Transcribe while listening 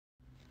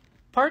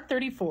Part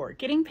 34,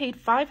 getting paid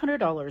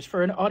 $500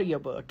 for an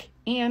audiobook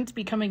and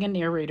becoming a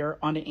narrator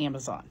on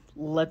Amazon.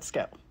 Let's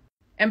go.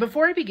 And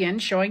before I begin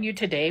showing you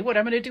today what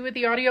I'm going to do with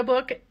the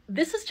audiobook,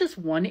 this is just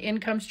one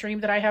income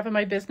stream that I have in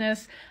my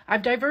business.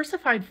 I've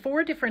diversified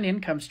 4 different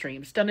income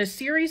streams, done a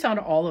series on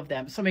all of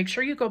them. So make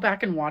sure you go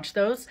back and watch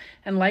those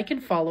and like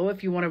and follow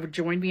if you want to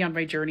join me on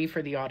my journey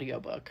for the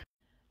audiobook.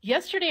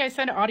 Yesterday, I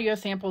sent audio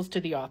samples to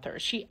the author.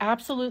 She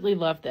absolutely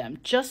loved them,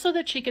 just so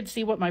that she could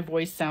see what my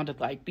voice sounded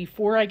like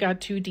before I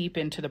got too deep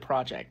into the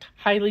project.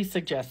 Highly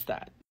suggest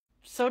that.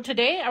 So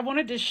today, I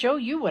wanted to show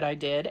you what I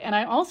did, and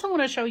I also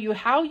want to show you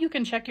how you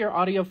can check your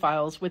audio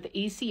files with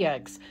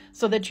ACX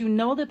so that you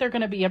know that they're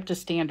going to be up to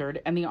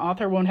standard and the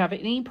author won't have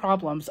any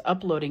problems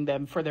uploading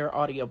them for their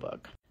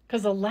audiobook.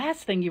 Because the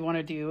last thing you want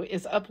to do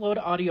is upload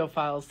audio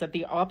files that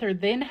the author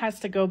then has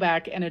to go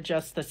back and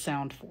adjust the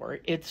sound for.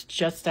 It's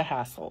just a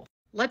hassle.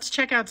 Let's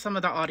check out some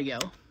of the audio.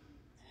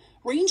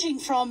 Ranging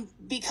from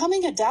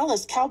becoming a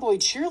Dallas Cowboy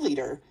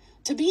cheerleader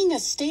to being a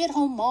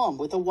stay-at-home mom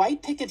with a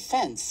white picket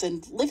fence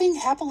and living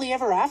happily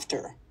ever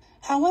after.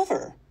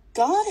 However,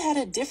 God had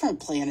a different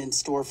plan in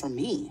store for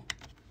me.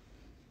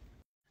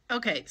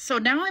 Okay, so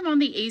now I'm on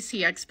the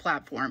ACX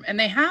platform, and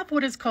they have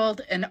what is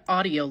called an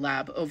audio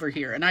lab over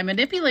here. And I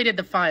manipulated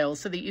the file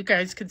so that you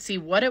guys could see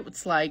what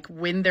it's like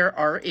when there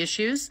are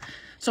issues.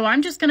 So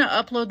I'm just going to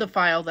upload the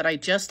file that I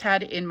just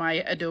had in my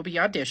Adobe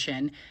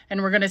Audition,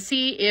 and we're going to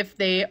see if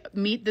they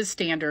meet the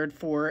standard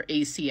for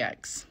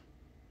ACX.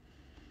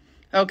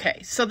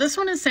 Okay, so this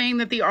one is saying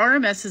that the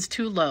RMS is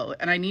too low,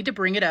 and I need to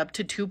bring it up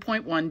to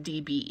 2.1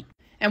 dB.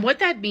 And what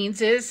that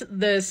means is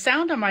the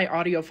sound on my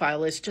audio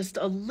file is just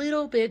a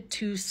little bit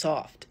too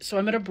soft. So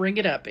I'm going to bring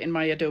it up in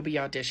my Adobe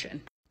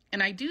Audition.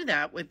 And I do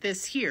that with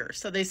this here.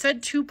 So they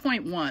said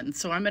 2.1.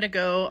 So I'm going to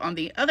go on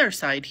the other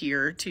side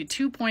here to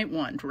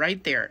 2.1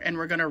 right there. And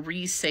we're going to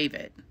resave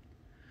it.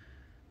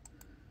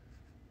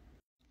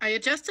 I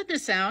adjusted the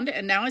sound,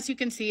 and now as you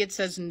can see, it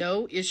says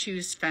no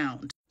issues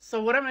found.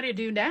 So what I'm going to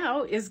do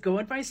now is go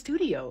in my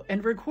studio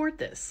and record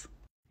this.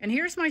 And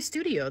here's my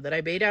studio that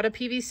I made out of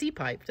PVC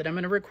pipe that I'm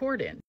going to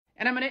record in.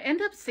 And I'm going to end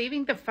up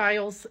saving the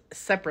files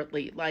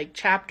separately, like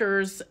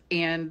chapters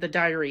and the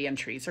diary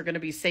entries are going to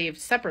be saved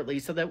separately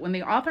so that when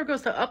the author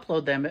goes to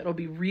upload them, it'll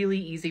be really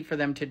easy for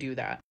them to do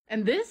that.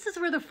 And this is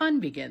where the fun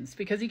begins,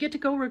 because you get to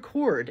go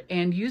record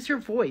and use your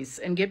voice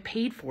and get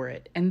paid for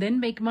it and then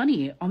make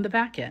money on the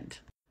back end.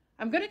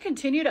 I'm going to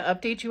continue to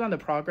update you on the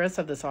progress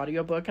of this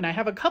audiobook, and I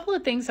have a couple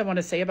of things I want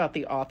to say about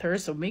the author,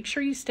 so make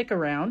sure you stick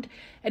around.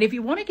 And if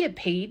you want to get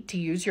paid to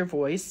use your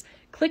voice,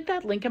 click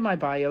that link in my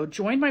bio,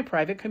 join my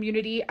private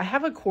community. I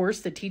have a course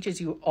that teaches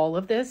you all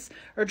of this,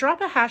 or drop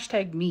a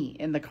hashtag me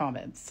in the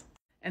comments.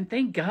 And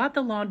thank God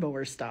the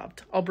lawnmower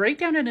stopped. I'll break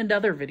down in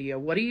another video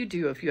what do you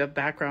do if you have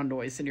background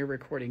noise in your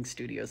recording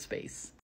studio space.